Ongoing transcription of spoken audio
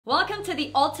Welcome to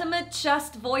the ultimate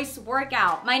chest voice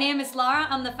workout. My name is Lara,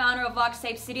 I'm the founder of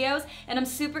VoxTape Studios, and I'm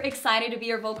super excited to be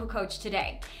your vocal coach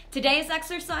today. Today's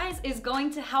exercise is going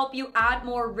to help you add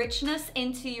more richness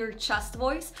into your chest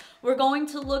voice. We're going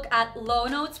to look at low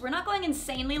notes. We're not going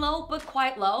insanely low, but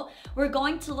quite low. We're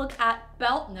going to look at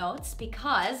belt notes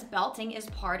because belting is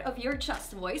part of your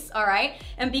chest voice, all right?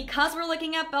 And because we're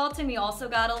looking at belting, we also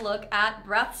gotta look at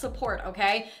breath support,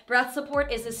 okay? Breath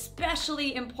support is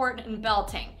especially important in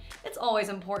belting. It's always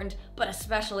important, but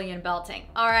especially in belting.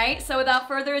 All right, so without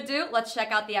further ado, let's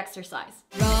check out the exercise.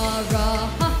 Rah, rah,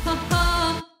 ha, ha,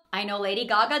 ha. I know Lady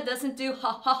Gaga doesn't do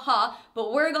ha, ha, ha,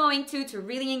 but we're going to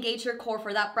really engage your core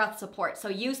for that breath support. So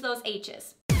use those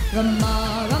H's.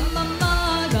 Rama, rama,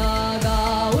 ma,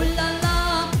 Gaga, ooh la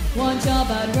la, want your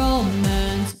bad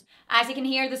romance. As you can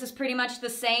hear, this is pretty much the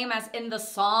same as in the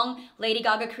song. Lady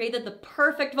Gaga created the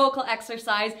perfect vocal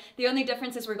exercise. The only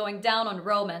difference is we're going down on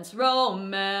romance.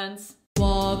 Romance.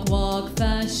 Walk, walk,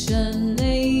 fashion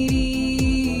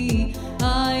lady,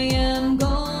 I am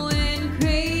going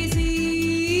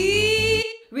crazy.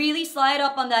 Really slide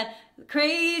up on that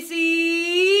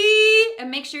crazy. And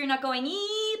make sure you're not going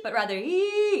ee, but rather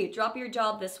ee. Drop your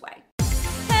jaw this way.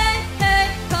 Hey,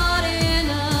 hey, caught in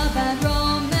a bad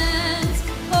romance.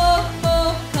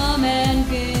 And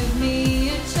give me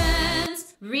a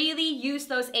chance. Really use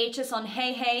those H's on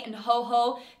hey, hey, and ho,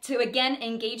 ho to again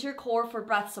engage your core for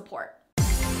breath support.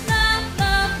 Love,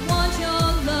 love, want your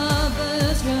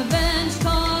lover's revenge,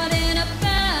 caught in a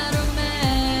bad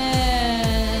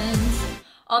romance.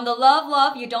 On the love,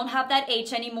 love, you don't have that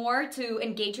H anymore to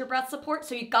engage your breath support,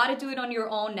 so you gotta do it on your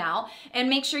own now. And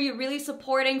make sure you're really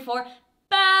supporting for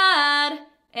bad.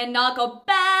 And not go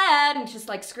bad and just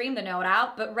like scream the note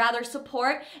out, but rather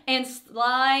support and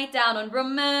slide down on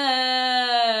romance.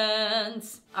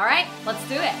 All right, let's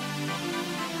do it.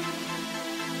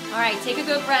 All right, take a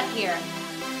good breath here.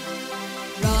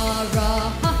 Ra,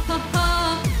 ra, ha, ha,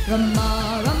 ha,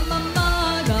 rama, rama, ma,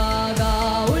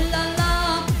 Gaga, ooh la la,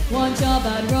 want your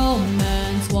bad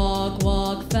romance, walk,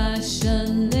 walk,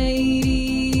 fashion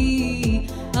lady,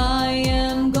 I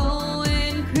am going.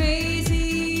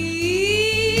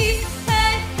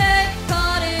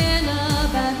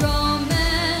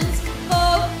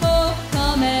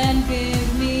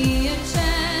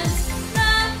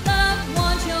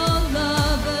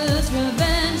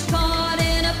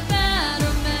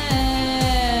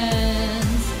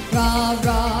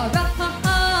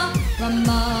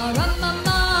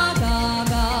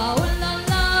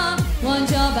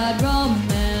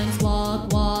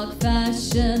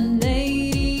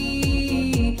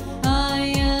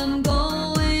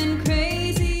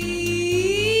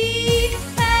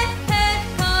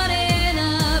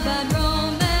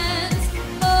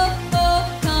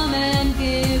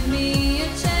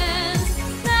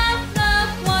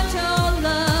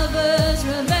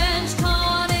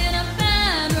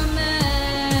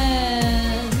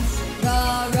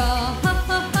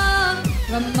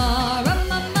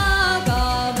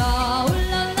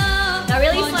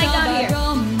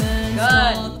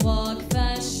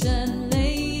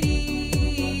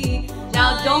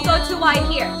 Don't go too wide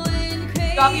here.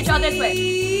 Drop your jaw this way.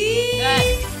 Good.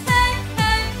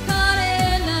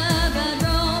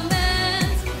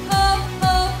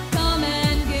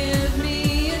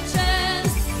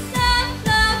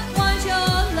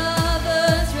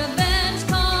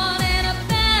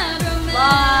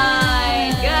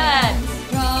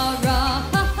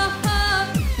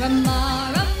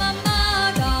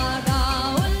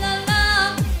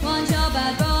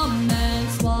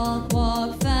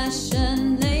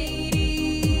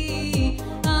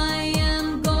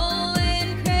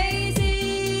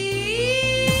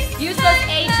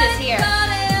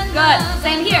 Good.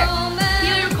 Same here.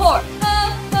 Feel your core.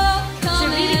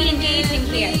 Should really be engaging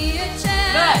here.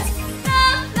 Good.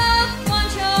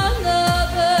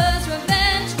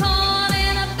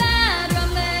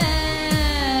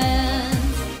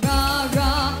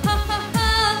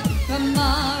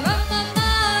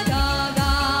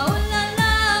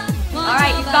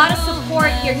 Alright, you've got to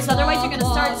support here because otherwise you're going to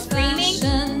start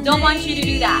screaming. Don't want you to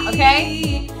do that,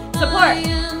 okay? Support.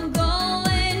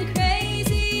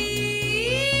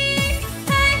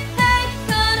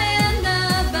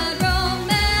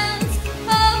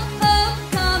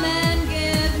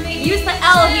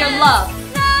 L here, love.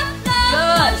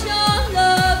 Good.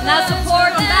 Now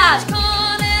support on that.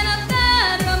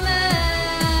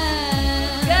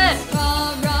 Good.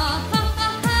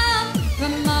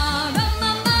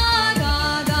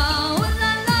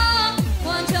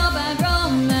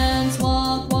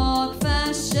 Walk, walk,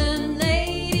 fashion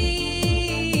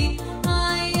lady,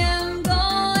 I am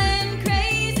going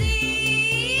crazy.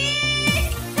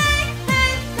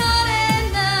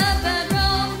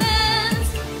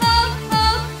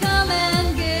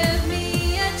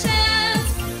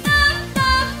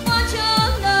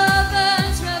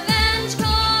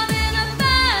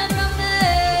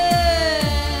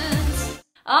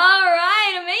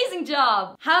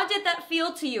 job. How did that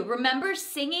feel to you? Remember,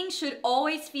 singing should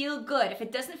always feel good. If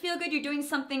it doesn't feel good, you're doing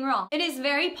something wrong. It is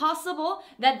very possible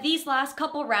that these last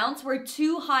couple rounds were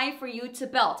too high for you to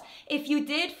belt. If you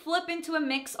did flip into a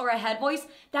mix or a head voice,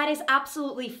 that is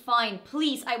absolutely fine.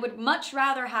 Please, I would much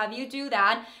rather have you do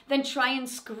that than try and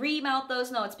scream out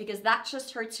those notes, because that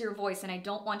just hurts your voice and I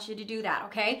don't want you to do that,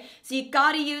 okay? So you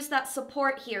gotta use that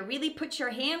support here. Really put your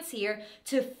hands here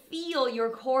to feel your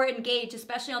core engage,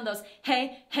 especially on those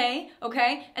hey, hey,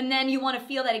 okay? And then you wanna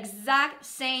feel that exact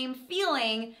same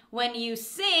feeling when you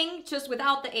sing, just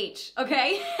without the H,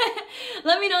 okay?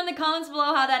 Let me know in the comments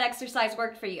below how that exercise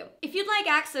worked for you. If you'd like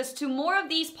access to more of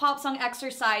these pop song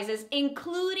exercises,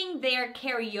 including their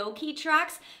karaoke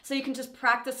tracks, so you can just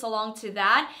practice along to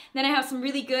that, then I have some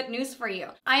really good news for you.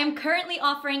 I am currently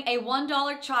offering a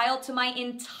 $1 trial to my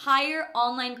entire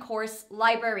online course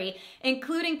library,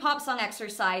 including pop song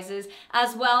exercises,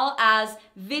 as well as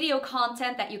video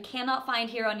content that you cannot find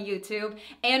here on YouTube,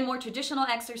 and more traditional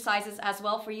exercises as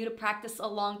well for you to practice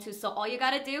along to. So all you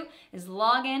gotta do is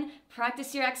log in,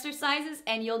 practice your exercises,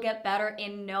 and you'll get better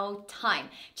in no time.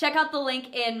 Check out the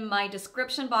link in my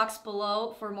description box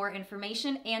below for more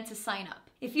information and to sign up.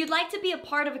 If you'd like to be a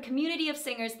part of a community of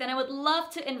singers, then I would love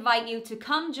to invite you to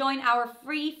come join our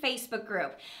free Facebook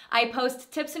group. I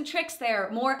post tips and tricks there,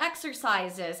 more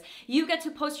exercises. You get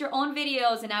to post your own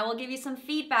videos and I will give you some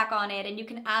feedback on it, and you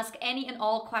can ask any and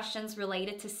all questions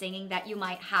related to singing that you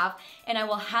might have, and I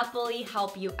will happily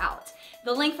help you out.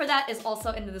 The link for that is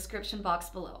also in the description box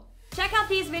below. Check out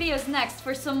these videos next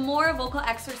for some more vocal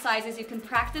exercises you can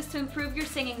practice to improve your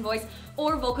singing voice,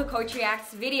 or Vocal Coach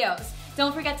Reacts videos.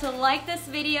 Don't forget to like this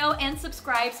video and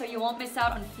subscribe so you won't miss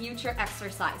out on future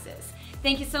exercises.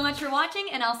 Thank you so much for watching,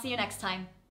 and I'll see you next time.